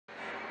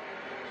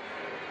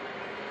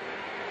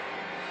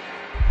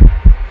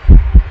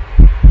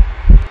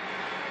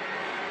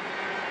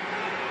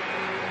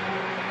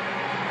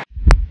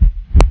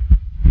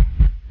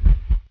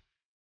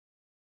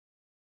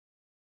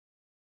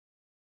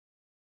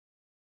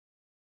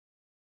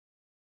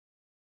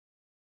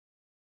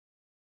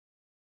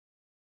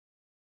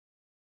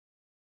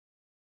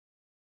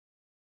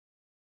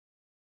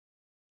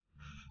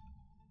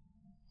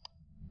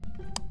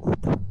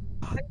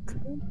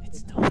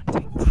It's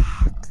daunting.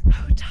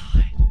 Who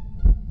died?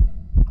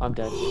 I'm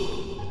dead.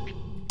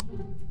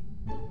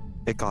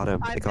 It got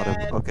him. I'm It got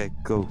dead. him. Okay,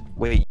 go.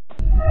 Wait.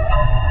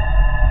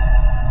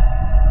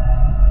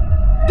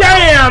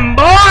 Damn,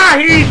 boy,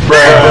 he's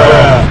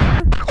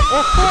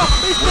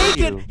He's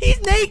naked!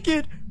 He's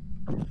naked!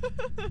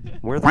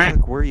 Where the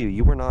fuck were you?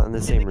 You were not in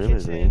the same room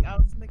as me. I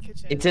was in the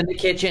kitchen. It's in the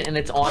kitchen and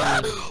it's on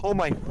me. Oh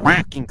my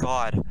fucking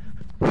god.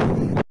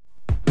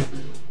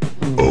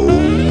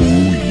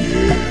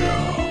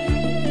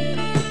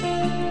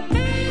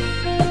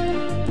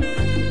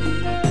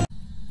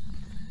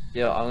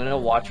 Yo, I'm gonna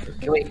watch for.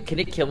 Wait, can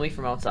it kill me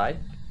from outside?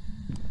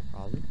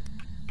 Probably.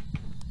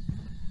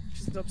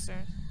 She's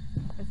upstairs.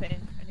 I think.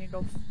 I need to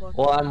go look.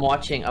 Well, I'm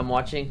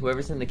watching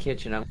whoever's in the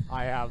kitchen.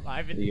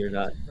 I've been. You're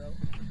not. Bro.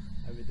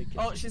 I'm in the kitchen.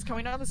 Oh, she's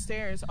coming down the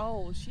stairs.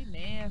 Oh, she's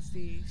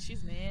nasty.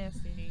 She's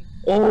nasty.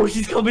 Oh,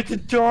 she's coming to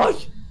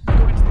Josh!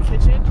 Going to the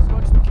kitchen? Just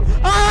going to the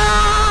kitchen.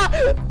 Ah!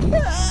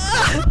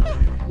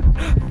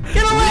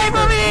 Get away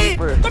from me!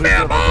 Come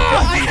here, bro!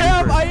 I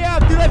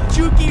am! Dude, I'm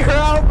juking her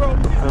out, bro!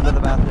 Come to the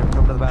bathroom.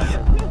 Come to the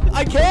bathroom.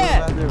 I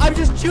can't! I'm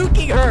just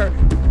juking her!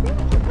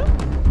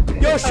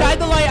 Yo, shine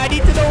the light! I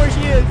need to know where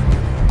she is!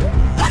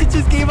 I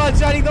just gave out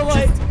shining the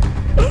light!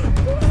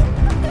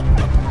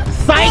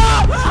 Psych!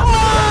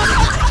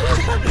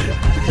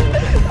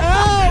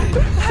 Help!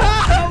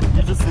 Help!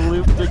 You just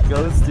looped a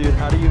ghost, dude.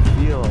 How do you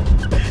feel?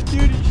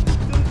 Dude,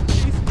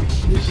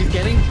 She's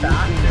getting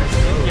faster.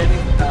 She's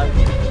getting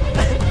faster.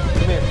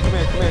 Come here.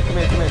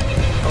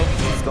 Oh,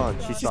 she's gone.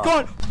 she's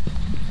gone!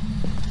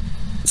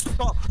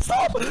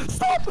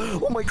 Stop!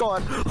 Oh my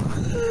god.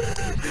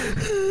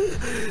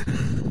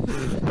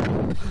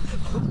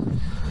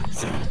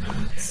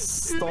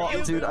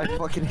 Stop, dude. I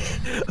fucking.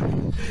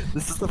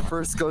 This is the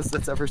first ghost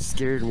that's ever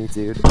scared me,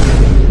 dude.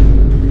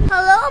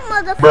 Hello,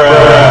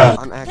 motherfucker.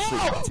 I'm actually.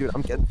 Dude,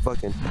 I'm getting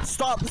fucking.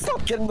 Stop!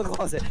 Get in the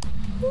closet.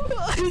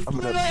 He's I'm gonna-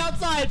 literally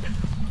outside!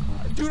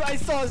 Dude, I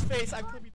saw his face. I'm